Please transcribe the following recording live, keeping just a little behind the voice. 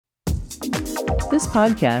This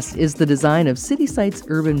podcast is the design of City Sites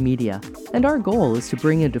Urban Media, and our goal is to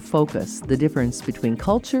bring into focus the difference between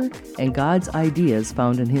culture and God's ideas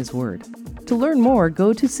found in His Word. To learn more,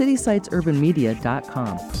 go to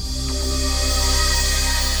citysitesurbanmedia.com.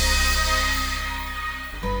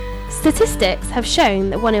 Statistics have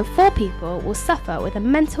shown that 1 in 4 people will suffer with a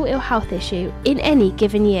mental ill health issue in any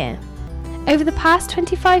given year. Over the past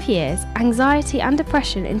 25 years, anxiety and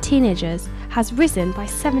depression in teenagers has risen by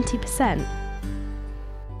 70%.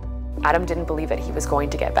 Adam didn't believe that he was going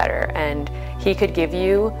to get better, and he could give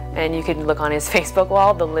you, and you can look on his Facebook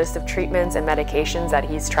wall, the list of treatments and medications that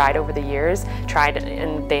he's tried over the years,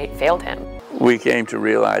 and they failed him. We came to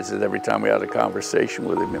realize that every time we had a conversation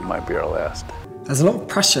with him, it might be our last. There's a lot of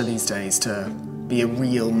pressure these days to be a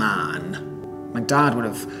real man. My dad would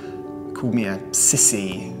have called me a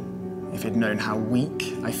sissy if he'd known how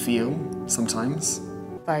weak I feel sometimes.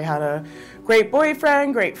 I had a great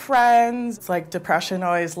boyfriend, great friends. It's like depression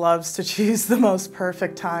always loves to choose the most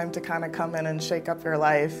perfect time to kind of come in and shake up your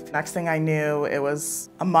life. Next thing I knew, it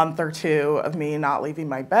was a month or 2 of me not leaving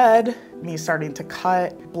my bed, me starting to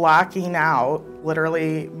cut, blacking out,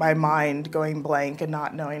 literally my mind going blank and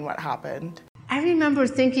not knowing what happened. I remember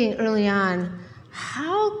thinking early on,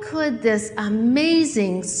 how could this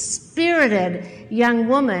amazing, spirited young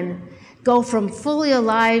woman go from fully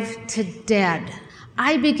alive to dead?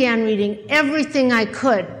 I began reading everything I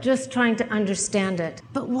could, just trying to understand it.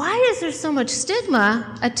 But why is there so much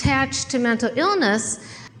stigma attached to mental illness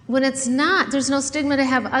when it's not? There's no stigma to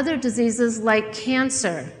have other diseases like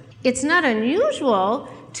cancer. It's not unusual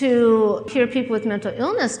to hear people with mental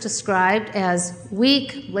illness described as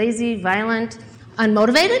weak, lazy, violent,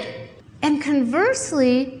 unmotivated. And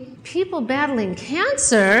conversely, people battling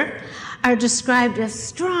cancer are described as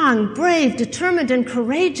strong, brave, determined, and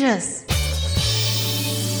courageous.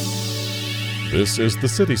 This is the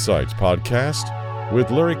City Sites Podcast with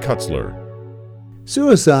Larry Kutzler.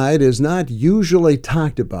 Suicide is not usually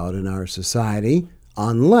talked about in our society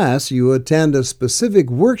unless you attend a specific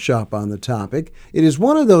workshop on the topic. It is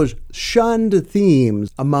one of those shunned themes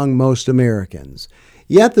among most Americans.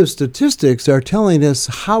 Yet the statistics are telling us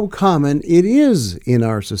how common it is in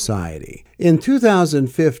our society. In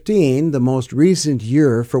 2015, the most recent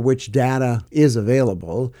year for which data is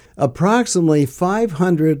available, approximately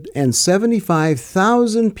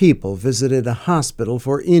 575,000 people visited a hospital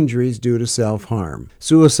for injuries due to self-harm.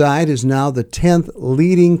 Suicide is now the 10th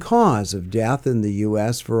leading cause of death in the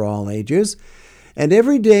U.S. for all ages. And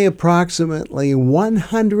every day, approximately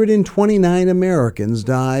 129 Americans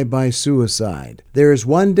die by suicide. There is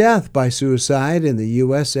 1 death by suicide in the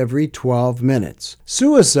U.S. every 12 minutes.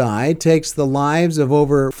 Suicide takes the lives of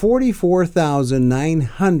over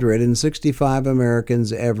 44,965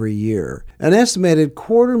 Americans every year. An estimated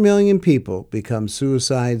 250,000 people become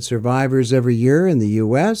suicide survivors every year in the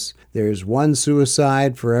U.S. There's 1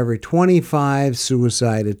 suicide for every 25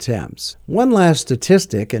 suicide attempts. One last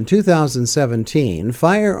statistic, in 2017,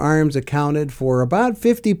 firearms accounted for about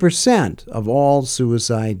 50% of all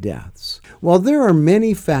suicide deaths. While there are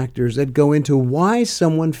many factors that go into why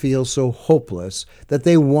someone feels so hopeless that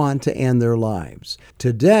they want to end their lives,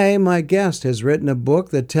 today my guest has written a book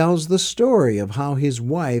that tells the story of how his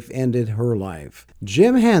wife ended her life.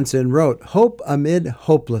 Jim Hansen wrote Hope Amid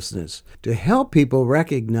Hopelessness to help people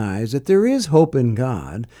recognize that there is hope in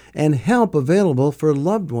God and help available for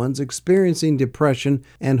loved ones experiencing depression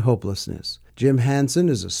and hopelessness. Jim Hansen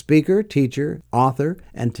is a speaker, teacher, author,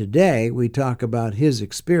 and today we talk about his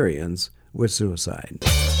experience with suicide.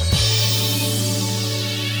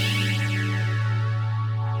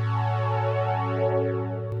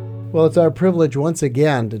 Well, it's our privilege once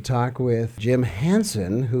again to talk with Jim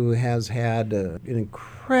Hansen, who has had an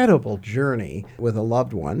incredible journey with a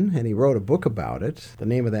loved one, and he wrote a book about it. The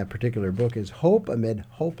name of that particular book is Hope Amid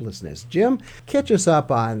Hopelessness. Jim, catch us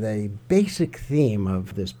up on the basic theme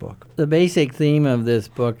of this book. The basic theme of this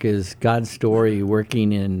book is God's story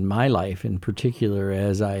working in my life, in particular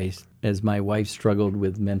as my wife struggled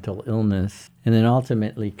with mental illness and then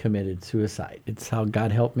ultimately committed suicide. It's how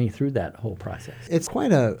God helped me through that whole process. It's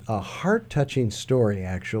quite a heart-touching story,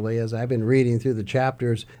 actually. As I've been reading through the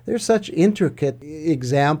chapters, there's such intricate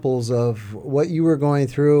examples of what you were going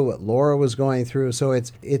through, what Laura was going through. So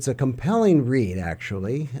it's a compelling read,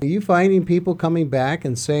 actually. Are you finding people coming back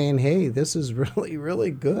and saying, hey, this is really,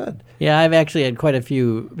 really good? Yeah, I've actually had quite a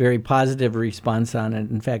few very positive response on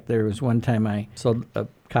it. In fact, there was one time I sold a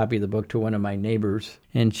copy of the book to one of my neighbors,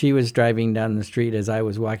 and she was driving down the street as I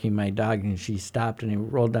was walking my dog, and she stopped and I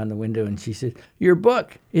rolled down the window and she said, "Your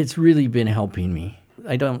book, it's really been helping me.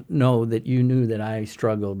 I don't know that you knew that I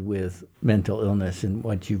struggled with mental illness, and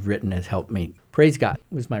what you've written has helped me." praise God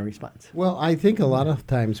was my response. Well, I think a lot of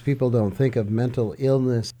times people don't think of mental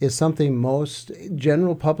illness as something most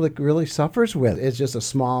general public really suffers with. It's just a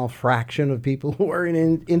small fraction of people who are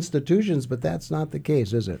in institutions, but that's not the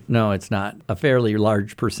case, is it? No, it's not. A fairly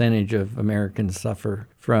large percentage of Americans suffer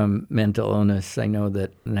from mental illness. I know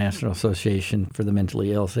that the National Association for the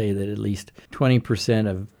Mentally Ill say that at least 20%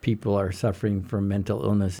 of people are suffering from mental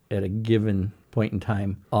illness at a given point in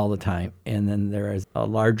time, all the time. And then there is a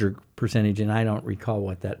larger percentage, and I don't recall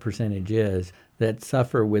what that percentage is, that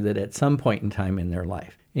suffer with it at some point in time in their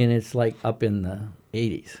life. And it's like up in the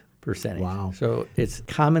 80s percentage. Wow. So it's a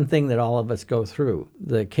common thing that all of us go through.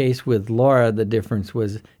 The case with Laura, the difference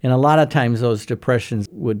was, and a lot of times those depressions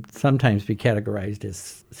would sometimes be categorized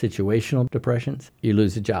as situational depressions. You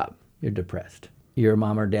lose a job, you're depressed. Your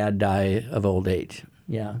mom or dad die of old age.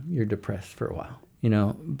 Yeah, you're depressed for a while.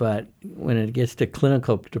 But when it gets to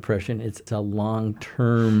clinical depression, it's a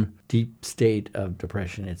long-term, deep state of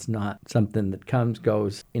depression. It's not something that comes,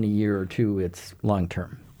 goes in a year or two. It's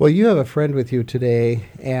long-term. Well, you have a friend with you today,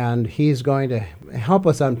 and he's going to help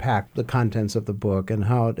us unpack the contents of the book and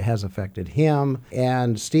how it has affected him.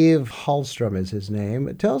 And Steve Hallstrom is his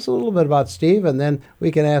name. Tell us a little bit about Steve, and then we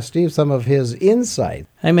can ask Steve some of his insight.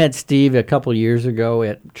 I met Steve a couple years ago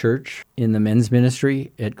at church in the men's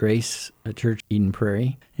ministry at Grace Church, Eden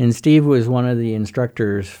Prairie. And Steve was one of the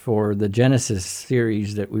instructors for the Genesis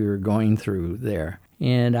series that we were going through there.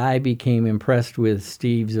 And I became impressed with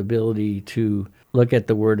Steve's ability to look at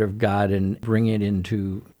the Word of God and bring it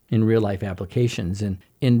in real-life applications. And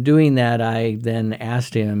in doing that, I then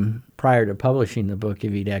asked him, prior to publishing the book,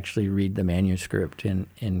 if he'd actually read the manuscript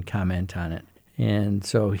and comment on it. And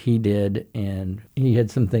so he did, and he had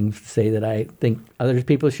some things to say that I think other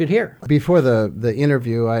people should hear. Before the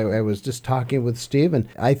interview, I was just talking with Steve, and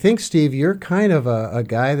I think, Steve, you're kind of a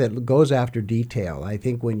guy that goes after detail. I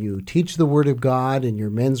think when you teach the Word of God in your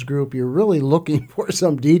men's group, you're really looking for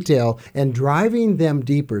some detail and driving them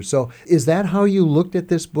deeper. So is that how you looked at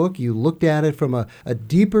this book? You looked at it from a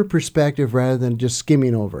deeper perspective rather than just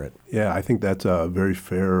skimming over it? Yeah, I think that's a very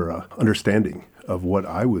fair understanding of what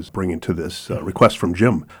I was bringing to this request from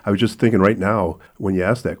Jim. I was just thinking right now, when you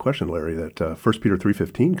asked that question, Larry, that 1 Peter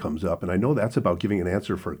 3:15 comes up, and I know that's about giving an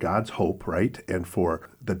answer for God's hope, right, and for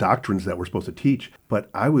the doctrines that we're supposed to teach. But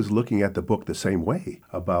I was looking at the book the same way,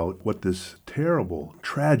 about what this terrible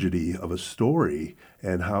tragedy of a story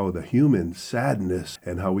and how the human sadness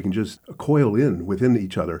and how we can just coil in within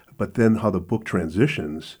each other, but then how the book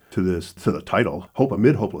transitions to the title, Hope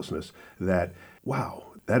Amid Hopelessness, that, wow,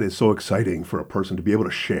 that is so exciting for a person to be able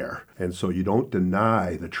to share. And so you don't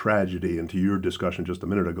deny the tragedy, and to your discussion just a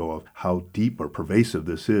minute ago of how deep or pervasive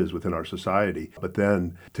this is within our society, but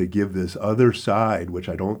then to give this other side, which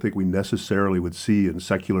I don't think we necessarily would see in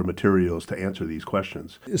secular materials to answer these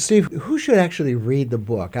questions. Steve, who should actually read the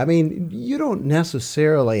book? I mean, you don't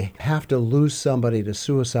necessarily have to lose somebody to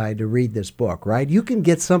suicide to read this book, right? You can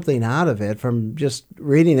get something out of it from just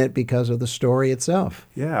reading it because of the story itself.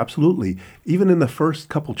 Yeah, absolutely. Even in the first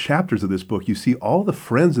couple chapters of this book, you see all the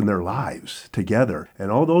friends in their lives together.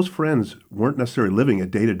 And all those friends weren't necessarily living a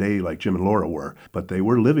day-to-day like Jim and Laura were, but they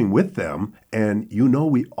were living with them. And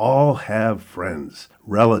we all have friends,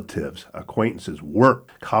 relatives, acquaintances, work,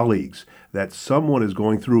 colleagues, that someone is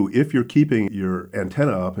going through if you're keeping your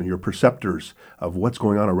antenna up and your perceptors of what's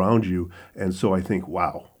going on around you. And so I think,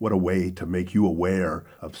 wow, what a way to make you aware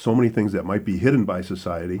of so many things that might be hidden by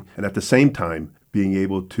society, and at the same time, being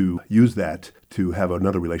able to use that to have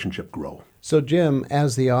another relationship grow. So, Jim,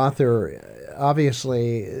 as the author,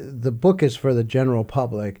 obviously the book is for the general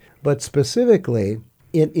public, but specifically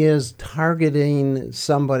it is targeting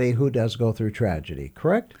somebody who does go through tragedy,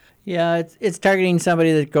 correct? Yeah, it's targeting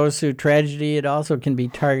somebody that goes through tragedy. It also can be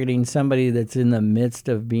targeting somebody that's in the midst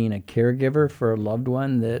of being a caregiver for a loved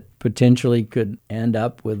one that potentially could end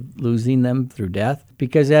up with losing them through death.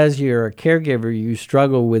 Because as you're a caregiver, you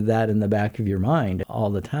struggle with that in the back of your mind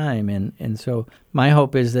all the time. And so my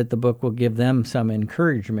hope is that the book will give them some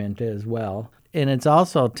encouragement as well. And it's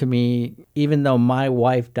also, to me, even though my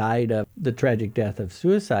wife died of the tragic death of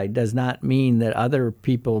suicide, does not mean that other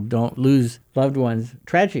people don't lose loved ones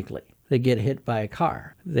tragically. They get hit by a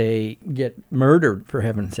car. They get murdered, for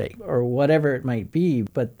heaven's sake, or whatever it might be.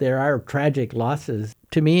 But there are tragic losses.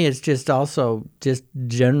 To me, it's just also just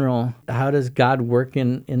general, how does God work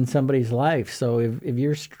in somebody's life? So if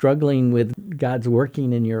you're struggling with God's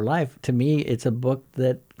working in your life, to me, it's a book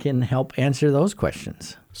that can help answer those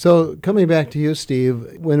questions. So coming back to you,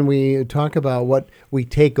 Steve, when we talk about what we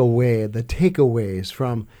take away, the takeaways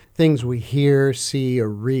from things we hear, see, or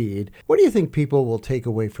read, what do you think people will take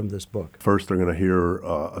away from this book? First, they're going to hear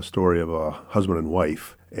a story of a husband and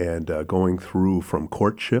wife, and going through from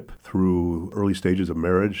courtship through early stages of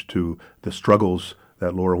marriage to the struggles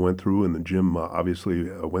that Laura went through, and then Jim obviously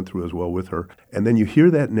went through as well with her. And then you hear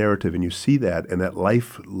that narrative and you see that, and that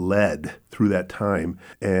life led through that time.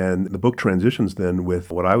 And the book transitions then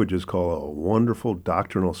with what I would just call a wonderful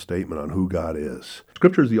doctrinal statement on who God is.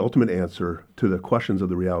 Scripture is the ultimate answer to the questions of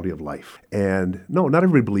the reality of life. And no, not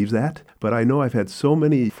everybody believes that, but I know I've had so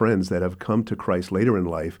many friends that have come to Christ later in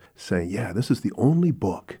life saying, yeah, this is the only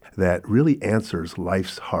book that really answers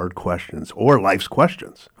life's hard questions or life's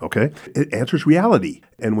questions, okay? It answers reality.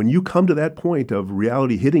 And when you come to that point of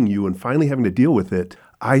reality hitting you and finally having to deal with it,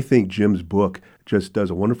 I think Jim's book just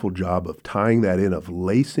does a wonderful job of tying that in, of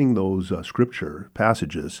lacing those scripture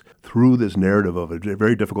passages through this narrative of a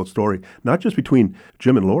very difficult story, not just between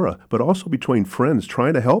Jim and Laura, but also between friends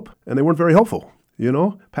trying to help, and they weren't very helpful. You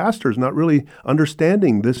know, pastors not really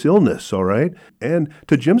understanding this illness, all right? And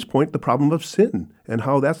to Jim's point, the problem of sin and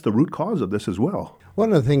how that's the root cause of this as well.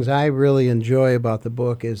 One of the things I really enjoy about the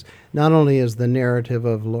book is not only is the narrative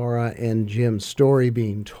of Laura and Jim's story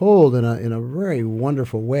being told in a very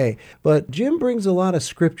wonderful way, but Jim brings a lot of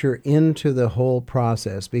scripture into the whole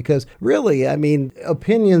process because really, I mean,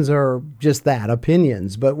 opinions are just that,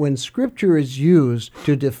 opinions. But when scripture is used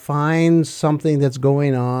to define something that's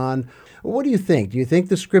going on, what do you think? Do you think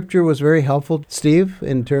the scripture was very helpful, Steve,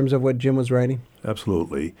 in terms of what Jim was writing?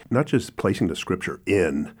 Absolutely. Not just placing the scripture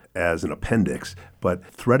in as an appendix, but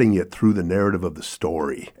threading it through the narrative of the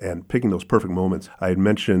story and picking those perfect moments. I had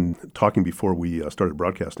mentioned, talking before we started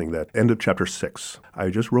broadcasting, that end of chapter 6, I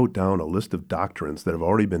just wrote down a list of doctrines that have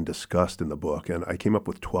already been discussed in the book, and I came up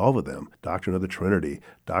with 12 of them. Doctrine of the Trinity,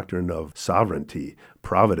 doctrine of sovereignty,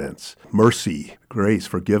 providence, mercy, grace,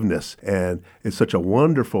 forgiveness. And it's such a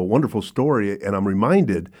wonderful, wonderful story. And I'm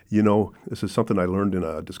reminded, you know, this is something I learned in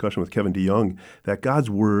a discussion with Kevin DeYoung, that God's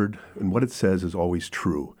word and what it says is always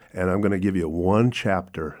true. And I'm going to give you one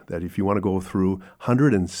chapter that if you want to go through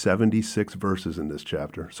 176 verses in this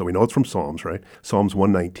chapter. So we know it's from Psalms, right? Psalms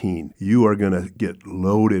 119. You are going to get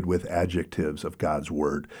loaded with adjectives of God's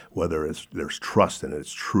word, whether there's trust in it,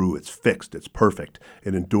 it's true, it's fixed, it's perfect,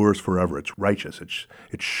 it endures forever, it's righteous, it's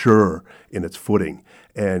sure in its footing.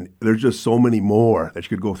 And there's just so many more that you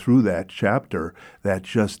could go through that chapter that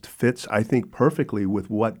just fits, I think, perfectly with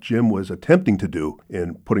what Jim was attempting to do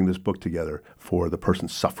in putting this book together for the person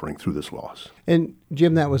suffering through this loss. And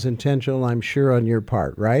Jim, that was intentional, I'm sure, on your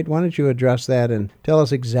part, right? Why don't you address that and tell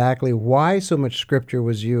us exactly why so much scripture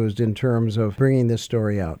was used in terms of bringing this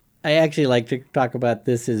story out? I actually like to talk about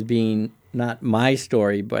this as being not my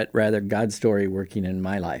story, but rather God's story working in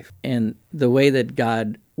my life. And the way that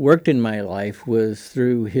God worked in my life was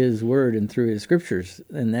through his word and through his scriptures.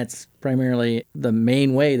 And that's primarily the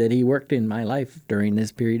main way that he worked in my life during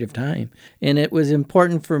this period of time. And it was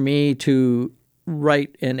important for me to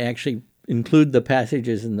write and actually include the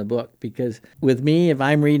passages in the book, because with me, if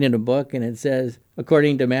I'm reading a book and it says,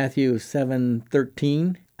 according to Matthew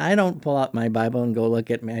 7:13, I don't pull out my Bible and go look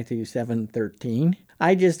at Matthew 7:13.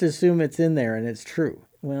 I just assume it's in there and it's true.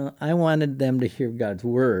 Well, I wanted them to hear God's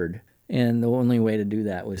word, and the only way to do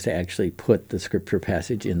that was to actually put the scripture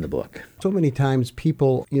passage in the book. So many times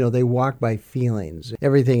people, they walk by feelings.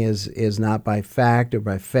 Everything is not by fact or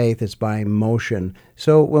by faith, it's by emotion.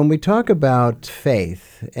 So when we talk about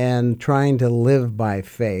faith and trying to live by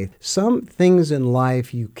faith, some things in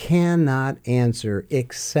life you cannot answer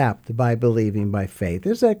except by believing by faith.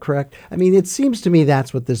 Is that correct? I mean, it seems to me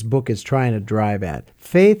that's what this book is trying to drive at.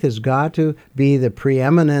 Faith has got to be the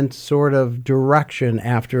preeminent sort of direction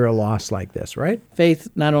after a loss like this, right? Faith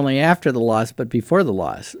not only after the loss, but before the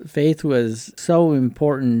loss. Faith was so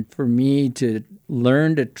important for me to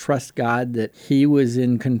learn to trust God that he was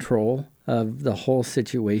in control of the whole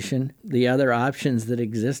situation. The other options that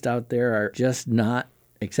exist out there are just not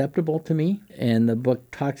acceptable to me. And the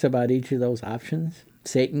book talks about each of those options.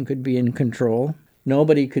 Satan could be in control.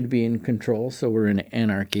 Nobody could be in control, so we're in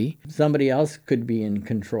anarchy. Somebody else could be in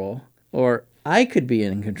control. Or I could be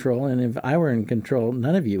in control, and if I were in control,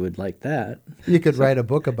 none of you would like that. You could write a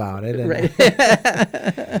book about it.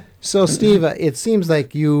 Right. So, Steve, it seems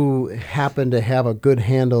like you happen to have a good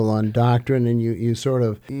handle on doctrine, and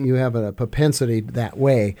you have a propensity that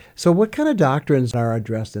way. So what kind of doctrines are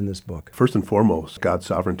addressed in this book? First and foremost, God's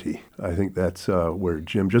sovereignty. I think that's where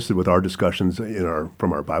Jim, just with our discussions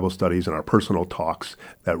from our Bible studies and our personal talks,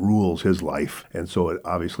 that rules his life. And so it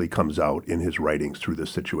obviously comes out in his writings through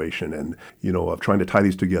this situation. And, of trying to tie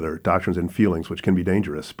these together, doctrines and feelings, which can be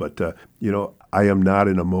dangerous. But, I am not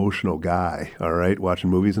an emotional guy, all right, watching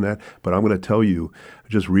movies and that. But I'm going to tell you,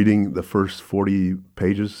 just reading the first 40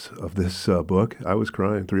 pages of this book, I was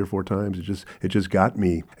crying 3 or 4 times. It just got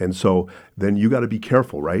me. And so then you got to be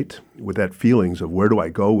careful, right, with that feelings of where do I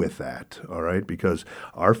go with that, all right? Because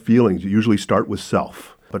our feelings usually start with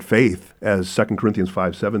self. But faith, as 2 Corinthians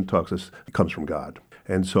 5:7 talks us, comes from God.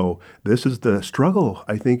 And so this is the struggle,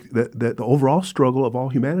 I think, that the overall struggle of all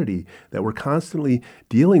humanity, that we're constantly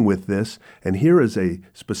dealing with this. And here is a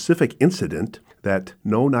specific incident that,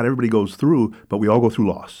 no, not everybody goes through, but we all go through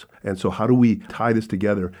loss. And so how do we tie this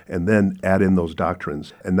together and then add in those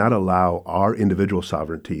doctrines and not allow our individual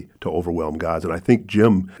sovereignty to overwhelm God's? And I think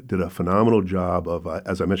Jim did a phenomenal job of,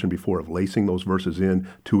 as I mentioned before, of lacing those verses in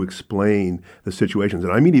to explain the situations.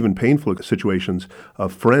 And I mean even painful situations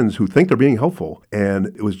of friends who think they're being helpful, and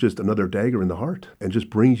it was just another dagger in the heart and just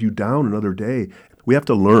brings you down another day. We have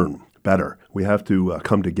to learn better. We have to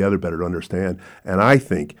come together better to understand. And I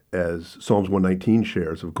think, as Psalms 119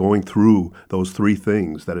 shares, of going through those 3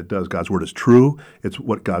 things that it does. God's word is true. It's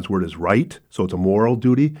what God's word is right. So it's a moral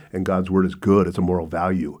duty. And God's word is good. It's a moral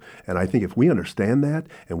value. And I think if we understand that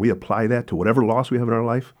and we apply that to whatever loss we have in our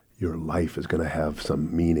life, your life is going to have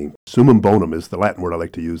some meaning. Summum bonum is the Latin word I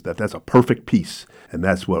like to use. That's a perfect peace. And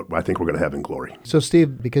that's what I think we're going to have in glory. So,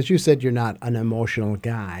 Steve, because you said you're not an emotional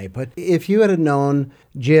guy, but if you had known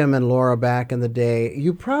Jim and Laura back in the day,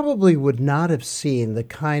 you probably would not have seen the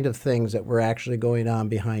kind of things that were actually going on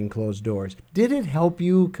behind closed doors. Did it help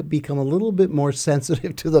you become a little bit more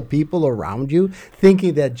sensitive to the people around you,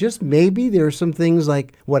 thinking that just maybe there are some things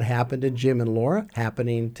like what happened to Jim and Laura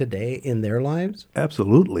happening today in their lives?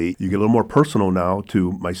 Absolutely. You get a little more personal now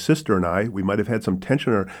to my sister and I. We might have had some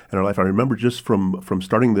tension in our life. I remember just from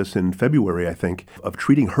starting this in February, I think, of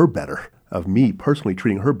treating her better, of me personally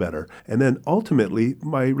treating her better. And then ultimately,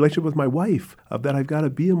 my relationship with my wife, of that I've got to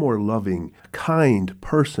be a more loving, kind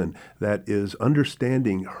person that is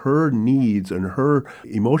understanding her needs and her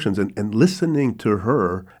emotions and listening to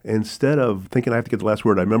her instead of thinking I have to get the last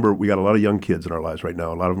word. I remember we got a lot of young kids in our lives right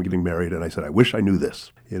now, a lot of them getting married, and I said, I wish I knew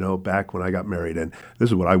this, back when I got married. And this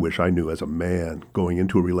is what I wish I knew as a man going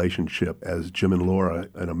into a relationship, as Jim and Laura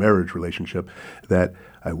in a marriage relationship, that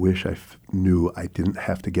I wish I knew I didn't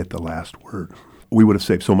have to get the last word. We would have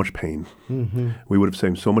saved so much pain. Mm-hmm. We would have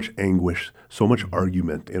saved so much anguish, so much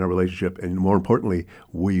argument in our relationship, and more importantly,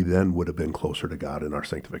 we then would have been closer to God in our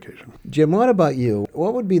sanctification. Jim, what about you?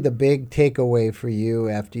 What would be the big takeaway for you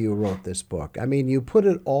after you wrote this book? I mean, you put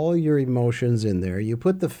all your emotions in there. You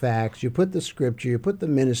put the facts, you put the scripture, you put the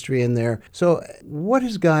ministry in there. So what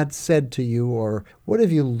has God said to you, or what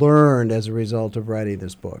have you learned as a result of writing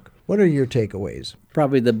this book? What are your takeaways?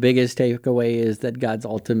 Probably the biggest takeaway is that God's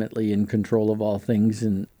ultimately in control of all things,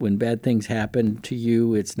 and when bad things happen to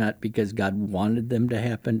you, it's not because God wanted them to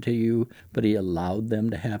happen to you, but He allowed them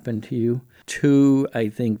to happen to you. 2, I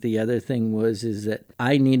think the other thing is that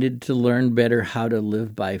I needed to learn better how to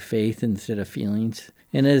live by faith instead of feelings.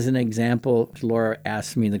 And as an example, Laura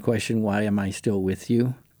asked me the question, why am I still with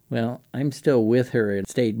you? Well, I'm still with her and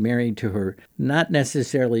stayed married to her, not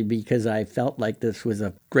necessarily because I felt like this was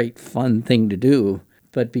a great fun thing to do,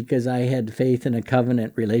 but because I had faith in a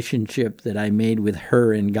covenant relationship that I made with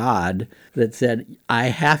her and God that said, I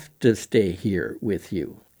have to stay here with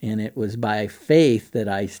you. And it was by faith that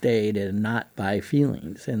I stayed and not by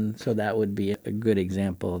feelings. And so that would be a good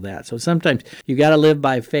example of that. So sometimes you got to live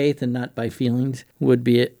by faith and not by feelings would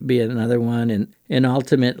be another one. And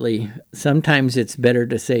ultimately, sometimes it's better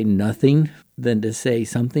to say nothing than to say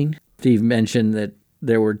something. Steve mentioned that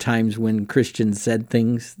there were times when Christians said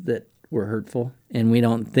things that were hurtful, and we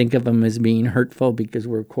don't think of them as being hurtful because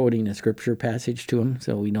we're quoting a scripture passage to them,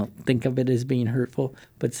 so we don't think of it as being hurtful.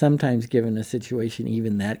 But sometimes, given a situation,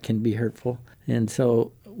 even that can be hurtful. And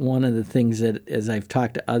so one of the things that, as I've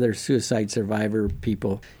talked to other suicide survivor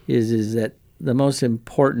people, is that the most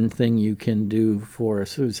important thing you can do for a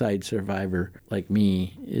suicide survivor like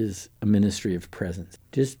me is a ministry of presence.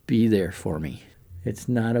 Just be there for me. It's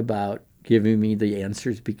not about giving me the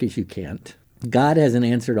answers because you can't. God hasn't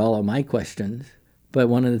answered all of my questions, but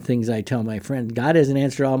one of the things I tell my friends, God hasn't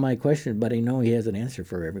answered all my questions, but I know He has an answer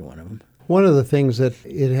for every one of them. One of the things that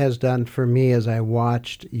it has done for me as I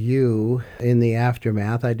watched you in the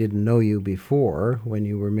aftermath, I didn't know you before when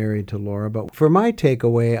you were married to Laura, but for my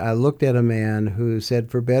takeaway, I looked at a man who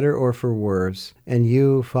said, for better or for worse, and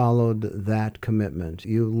you followed that commitment.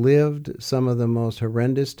 You lived some of the most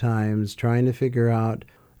horrendous times trying to figure out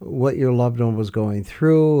what your loved one was going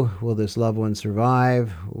through. Will this loved one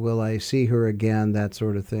survive? Will I see her again? That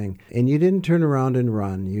sort of thing. And you didn't turn around and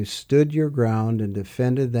run. You stood your ground and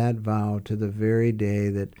defended that vow to the very day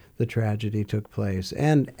that the tragedy took place.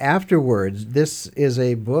 And afterwards, this is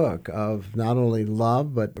a book of not only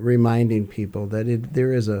love, but reminding people that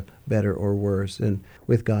there is a better or worse. And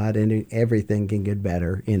with God, and everything can get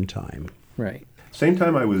better in time. Right. Same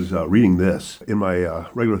time I was reading this, in my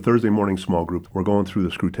regular Thursday morning small group, we're going through the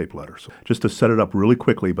Screwtape Letter. So just to set it up really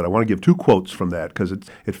quickly, but I want to give 2 quotes from that because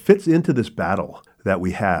it fits into this battle that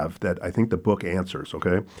we have that I think the book answers,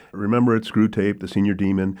 okay? Remember, it's Screwtape, the senior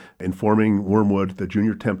demon, informing Wormwood, the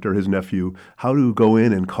junior tempter, his nephew, how to go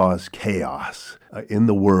in and cause chaos in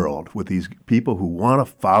the world with these people who want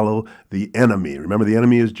to follow the enemy. Remember, the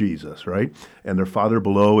enemy is Jesus, right? And their father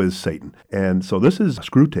below is Satan. And so this is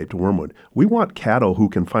Screwtape to Wormwood. We want cattle who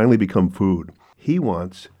can finally become food. He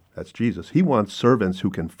wants... That's Jesus. He wants servants who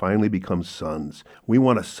can finally become sons. We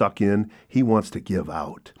want to suck in. He wants to give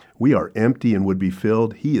out. We are empty and would be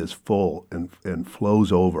filled. He is full and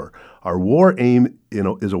flows over. Our war aim,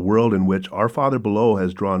 is a world in which our Father below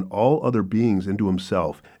has drawn all other beings into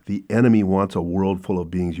himself. The enemy wants a world full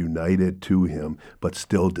of beings united to him, but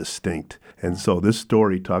still distinct. And so this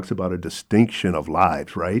story talks about a distinction of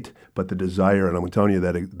lives, right? But the desire, and I'm telling you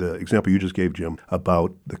that the example you just gave, Jim,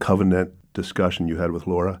 about the covenant discussion you had with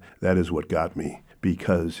Laura, that is what got me,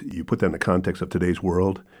 because you put that in the context of today's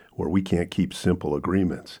world where we can't keep simple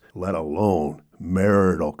agreements, let alone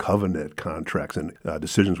marital covenant contracts and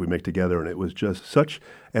decisions we make together. And it was just such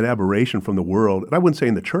an aberration from the world. And I wouldn't say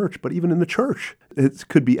in the church, but even in the church, it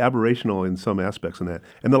could be aberrational in some aspects in that.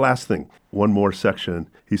 And the last thing, one more section,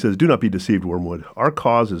 he says, do not be deceived, Wormwood. Our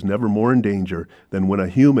cause is never more in danger than when a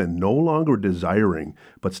human no longer desiring,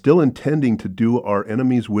 but still intending to do our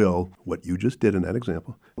enemy's will, what you just did in that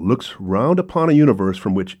example, looks round upon a universe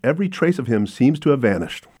from which every trace of him seems to have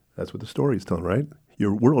vanished. That's what the story is telling, right?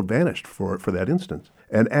 Your world vanished for that instance.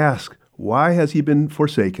 And ask, why has he been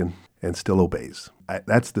forsaken, and still obeys?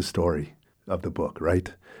 That's the story of the book,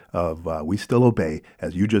 right? We still obey.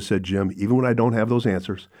 As you just said, Jim, even when I don't have those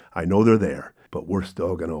answers, I know they're there, but we're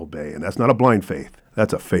still going to obey. And that's not a blind faith.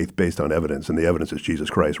 That's a faith based on evidence, and the evidence is Jesus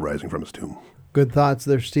Christ rising from his tomb. Good thoughts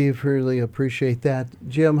there, Steve. Really appreciate that.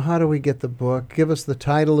 Jim, how do we get the book? Give us the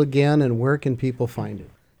title again, and where can people find it?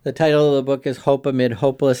 The title of the book is Hope Amid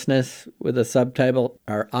Hopelessness, with a subtitle,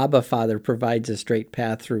 Our Abba Father Provides a Straight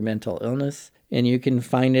Path Through Mental Illness. And you can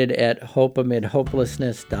find it at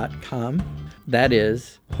hopeamidhopelessness.com. That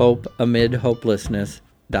is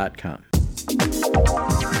hopeamidhopelessness.com.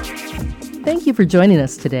 Thank you for joining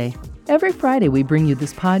us today. Every Friday, we bring you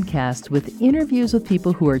this podcast with interviews with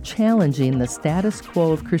people who are challenging the status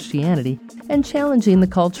quo of Christianity and challenging the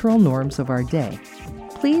cultural norms of our day.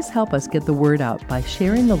 Please help us get the word out by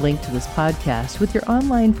sharing the link to this podcast with your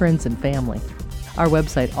online friends and family. Our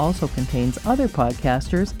website also contains other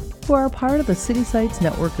podcasters who are part of the City Sites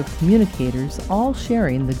network of communicators, all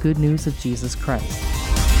sharing the good news of Jesus Christ.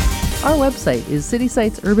 Our website is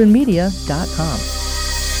citysitesurbanmedia.com.